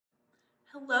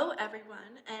Hello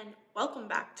everyone and welcome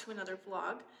back to another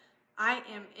vlog. I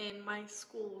am in my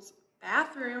school's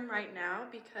bathroom right now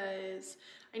because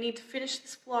I need to finish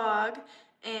this vlog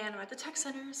and I'm at the tech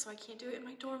center, so I can't do it in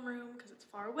my dorm room because it's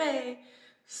far away.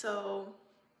 So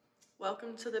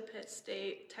welcome to the Pitt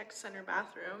State Tech Center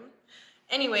bathroom.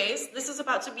 Anyways, this is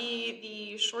about to be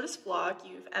the shortest vlog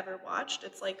you've ever watched.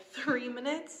 It's like 3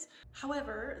 minutes.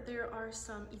 However, there are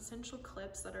some essential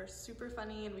clips that are super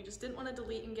funny and we just didn't want to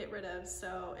delete and get rid of.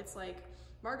 So it's like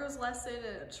Margot's lesson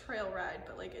and a trail ride,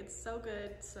 but like it's so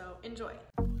good. So enjoy.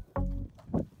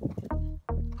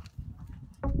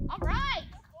 All right.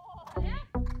 Yeah.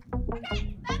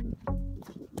 Okay.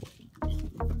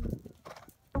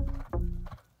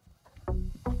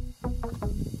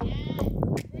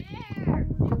 There.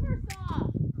 Super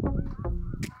soft.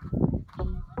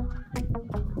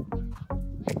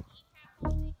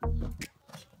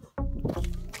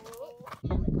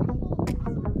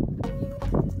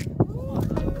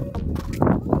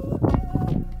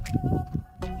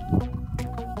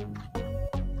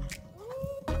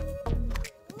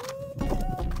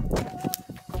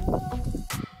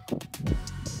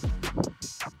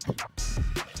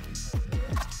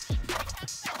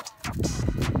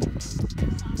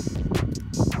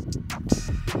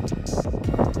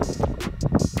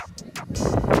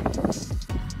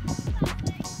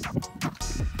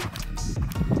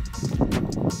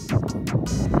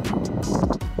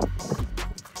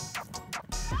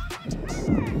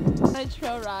 A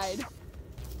trail ride,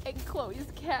 and Chloe's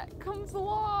cat comes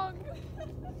along.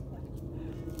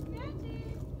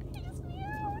 Magic! He just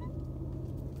meowed.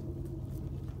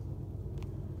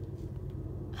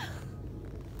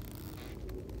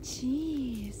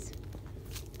 Jeez,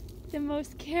 the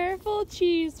most careful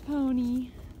cheese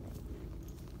pony.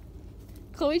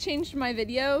 Chloe changed my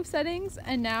video settings,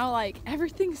 and now like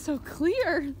everything's so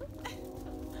clear.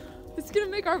 It's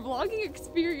gonna make our vlogging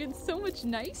experience so much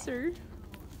nicer.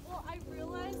 Well, I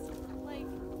realized, like,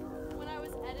 when I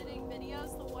was editing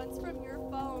videos, the ones from your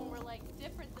phone were, like,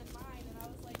 different than mine, and I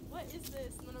was like, what is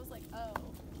this? And then I was like, oh.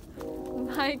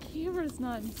 My camera's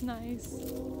not as nice.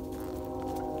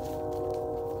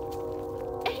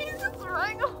 He's just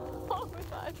running along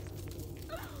with us.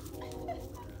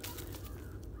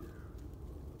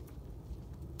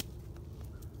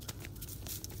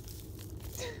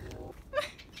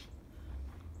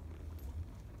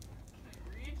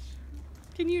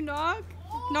 Can you knock?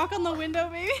 Knock on the window,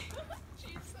 maybe?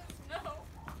 Jesus, no.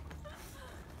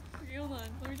 Okay, hold on.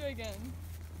 Let me try again.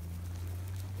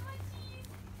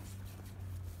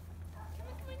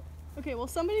 Okay, well,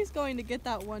 somebody's going to get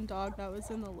that one dog that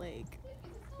was in the lake.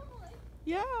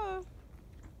 Yeah.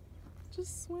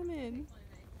 Just swimming.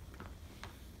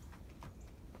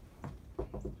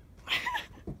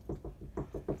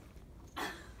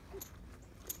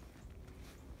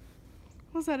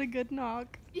 Was that a good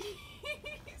knock? He's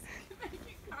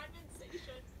making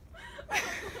condensation on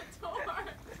the door.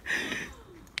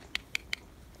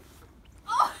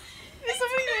 Oh! Is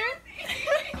somebody there?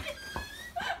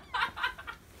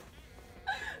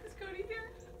 Is Cody here?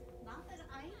 Not that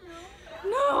I know.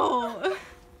 No.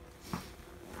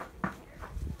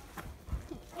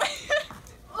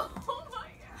 Oh my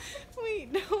god. Wait,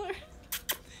 no.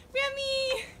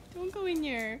 Remy! Don't go in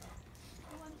here.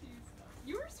 I want these.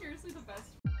 You were seriously the best